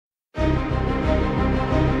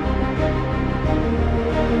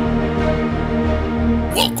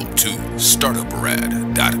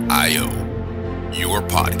your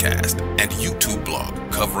podcast and YouTube blog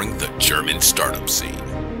covering the German startup scene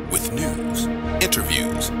with news,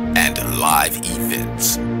 interviews, and live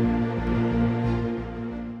events.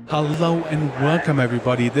 Hello and welcome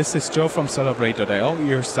everybody. This is Joe from Celebrate.io,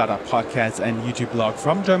 your startup podcast and YouTube blog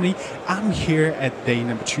from Germany. I'm here at day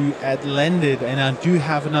number 2 at Landed, and I do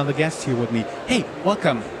have another guest here with me. Hey,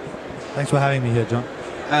 welcome. Thanks for having me here,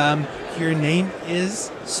 John. Your name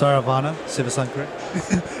is Saravana Sivasankar.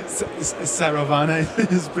 Saravana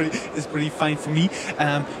is pretty fine for me.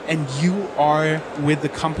 And you are with the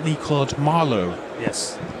company called Marlo.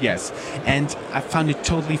 Yes. Yes. And I found it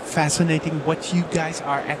totally fascinating what you guys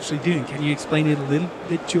are actually doing. Can you explain it a little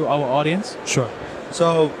bit to our audience? Sure.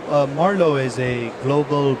 So Marlo is a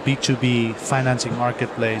global B2B financing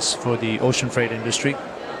marketplace for the ocean freight industry,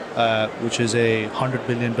 which is a $100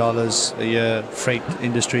 billion a year freight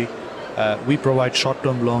industry. We provide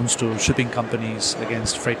short-term loans to shipping companies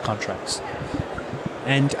against freight contracts.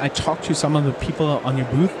 And I talked to some of the people on your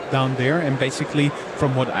booth down there, and basically,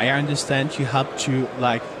 from what I understand, you help to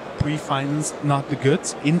pre-finance not the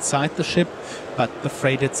goods inside the ship, but the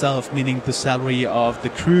freight itself, meaning the salary of the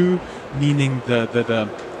crew, meaning the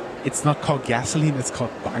it's not called gasoline, it's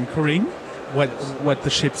called bunkering. What the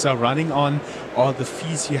ships are running on, all the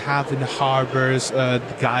fees you have in the harbors, the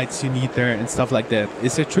guides you need there, and stuff like that.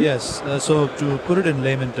 Is it true? Yes. So to put it in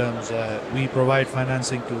layman terms, we provide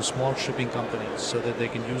financing to small shipping companies so that they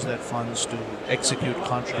can use that funds to execute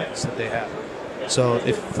contracts that they have. So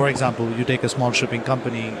if, for example, you take a small shipping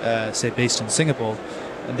company, say based in Singapore,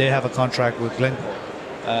 and they have a contract with Glencore,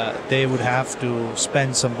 they would have to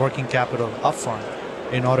spend some working capital upfront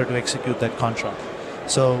in order to execute that contract.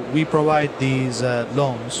 So we provide these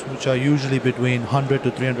loans, which are usually between $100,000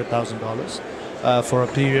 to $300,000 for a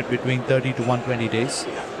period between 30 to 120 days.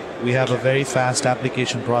 We have a very fast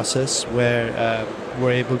application process where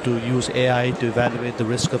we're able to use AI to evaluate the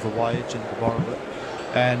risk of a voyage and the borrower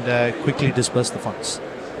and quickly disburse the funds.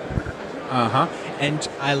 And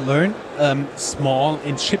I learned small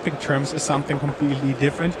in shipping terms is something completely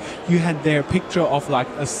different. You had there a picture of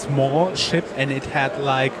a small ship, and it had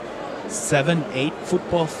 7-8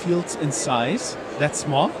 football fields in size. That's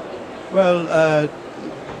small? Well,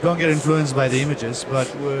 don't get influenced by the images,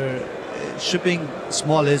 but shipping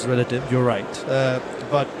small is relative, you're right.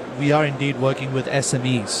 But we are indeed working with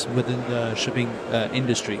SMEs within the shipping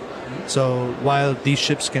industry. So while these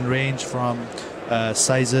ships can range from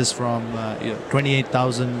sizes from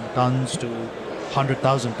 28,000 tons to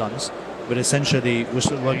 100,000 tons, but essentially we're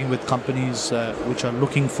still working with companies which are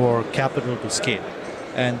looking for capital to scale.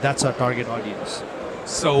 And that's our target audience.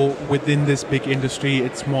 So within this big industry,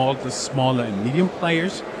 it's more the smaller and medium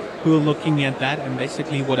players who are looking at that. And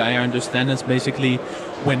basically what I understand is basically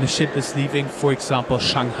when the ship is leaving, for example,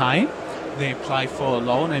 Shanghai, they apply for a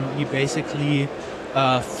loan, and we basically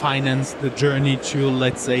finance the journey to,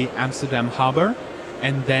 let's say, Amsterdam Harbor.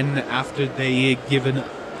 And then after they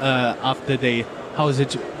how is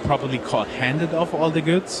it properly called, handed off all the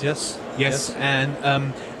goods? Yes.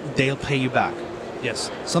 And they'll pay you back.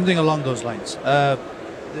 Yes, something along those lines.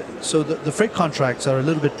 So the freight contracts are a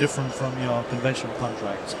little bit different from your conventional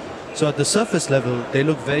contracts. So at the surface level, they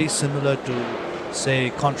look very similar to,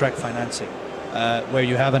 say, contract financing, where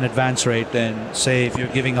you have an advance rate, and say if you're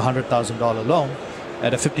giving a $100,000 loan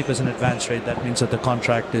at a 50% advance rate, that means that the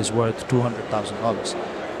contract is worth $200,000.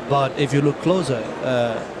 But if you look closer,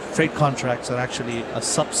 freight contracts are actually a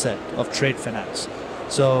subset of trade finance.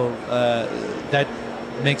 So that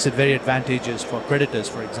makes it very advantageous for creditors,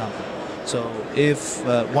 for example. So if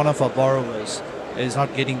one of our borrowers is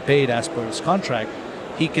not getting paid as per his contract,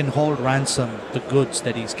 he can hold ransom the goods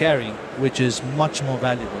that he's carrying, which is much more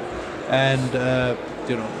valuable and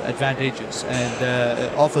advantageous,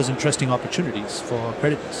 and offers interesting opportunities for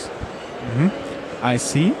creditors. I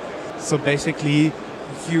see. So basically,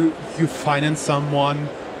 you finance someone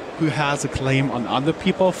who has a claim on other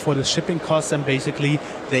people for the shipping costs, and basically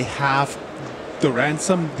they have the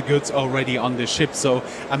ransom, the goods already on the ship. So,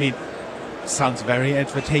 sounds very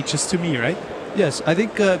advantageous to me, right? Yes, I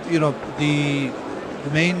think, the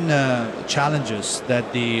main challenges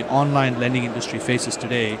that the online lending industry faces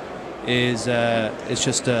today is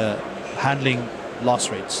just handling loss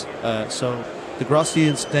rates. So the gross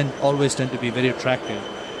yields always tend to be very attractive,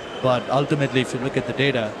 but ultimately, if you look at the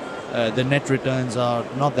data, the net returns are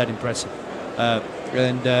not that impressive.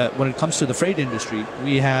 And when it comes to the freight industry,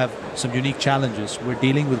 we have some unique challenges. We're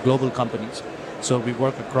dealing with global companies, so we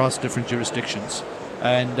work across different jurisdictions.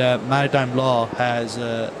 And maritime law has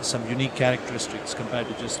some unique characteristics compared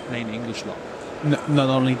to just plain English law. Not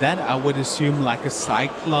only that, I would assume like a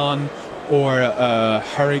cyclone or a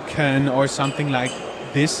hurricane or something like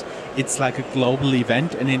this it's like a global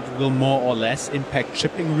event and it will more or less impact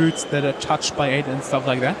shipping routes that are touched by it and stuff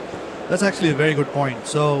like that? That's actually a very good point.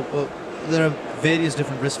 So there are various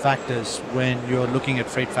different risk factors when you're looking at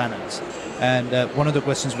freight finance. And one of the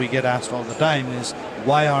questions we get asked all the time is,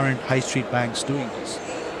 why aren't high street banks doing this?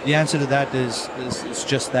 The answer to that is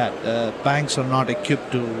just that. Banks are not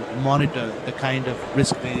equipped to monitor the kind of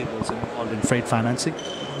risk variables involved in freight financing.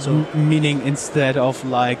 So, meaning instead of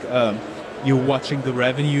like you're watching the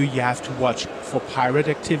revenue, you have to watch for pirate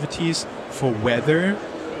activities, for weather,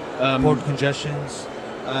 port congestions,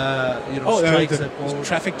 strikes at ports.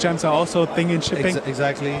 Traffic jams are also a thing in shipping.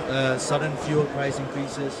 Exactly. Sudden fuel price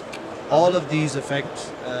increases. All of these affect,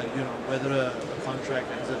 whether a contract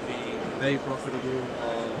ends up being very profitable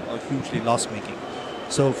or hugely loss-making.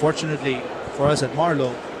 So fortunately for us at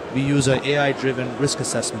Marlo, we use an AI-driven risk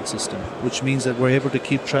assessment system, which means that we're able to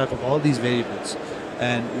keep track of all these variables.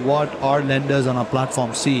 And what our lenders on our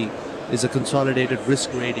platform see is a consolidated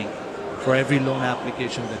risk rating for every loan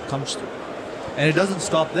application that comes through. And it doesn't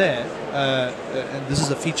stop there. And this is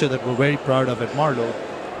a feature that we're very proud of at Marlo.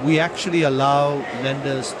 We actually allow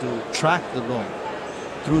lenders to track the loan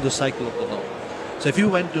through the cycle of the loan. So if you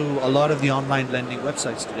went to a lot of the online lending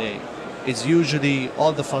websites today, it's usually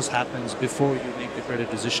all the fuss happens before you make the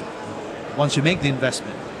credit decision. Once you make the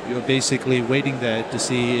investment, you're basically waiting there to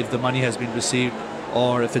see if the money has been received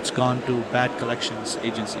or if it's gone to bad collections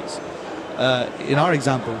agencies. In our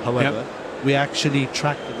example, however, we actually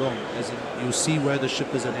track the loan, as in you see where the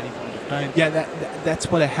ship is at any point of time. Yeah, that's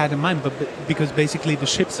what I had in mind, but because basically the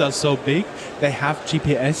ships are so big, they have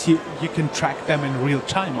GPS, you can track them in real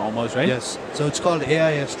time almost, right? Yes, so it's called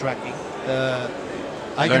AIS tracking.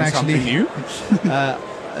 I can actually something new.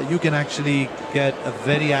 You can actually get a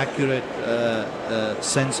very accurate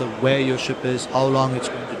sense of where your ship is, how long it's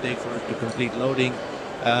going to take for it to complete loading,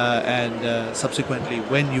 and subsequently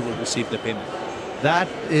when you will receive the payment. That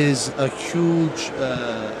is a huge,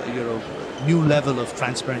 new level of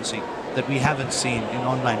transparency that we haven't seen in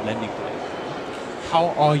online lending today. How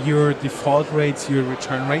are your default rates, your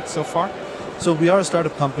return rates so far? So we are a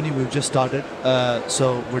startup company. We've just started.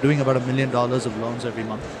 So we're doing about $1 million of loans every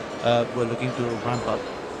month. We're looking to ramp up.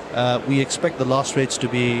 We expect the loss rates to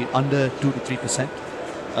be under 2 to 3%.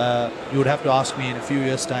 You would have to ask me in a few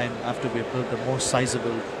years' time after we've built a more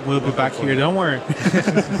sizable. We'll be back here. Don't worry.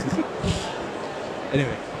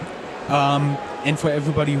 Anyway. And for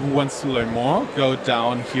everybody who wants to learn more, go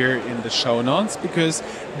down here in the show notes because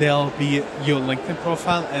there'll be your LinkedIn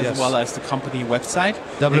profile as well as the company website.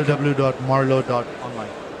 www.marlo.online.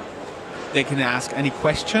 They can ask any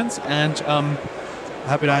questions and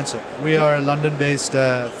happy to answer. We are a London-based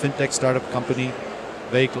fintech startup company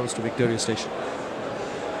very close to Victoria Station.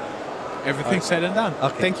 Everything said and done.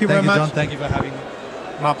 Okay. Thank you very much. John. Thank you for having me.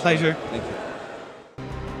 My pleasure. Thank you.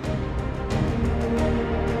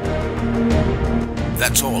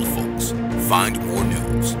 That's all, folks. Find more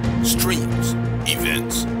news, streams,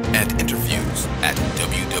 events, and interviews at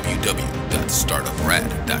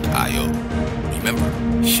www.startuprad.io. Remember,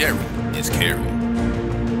 sharing is caring.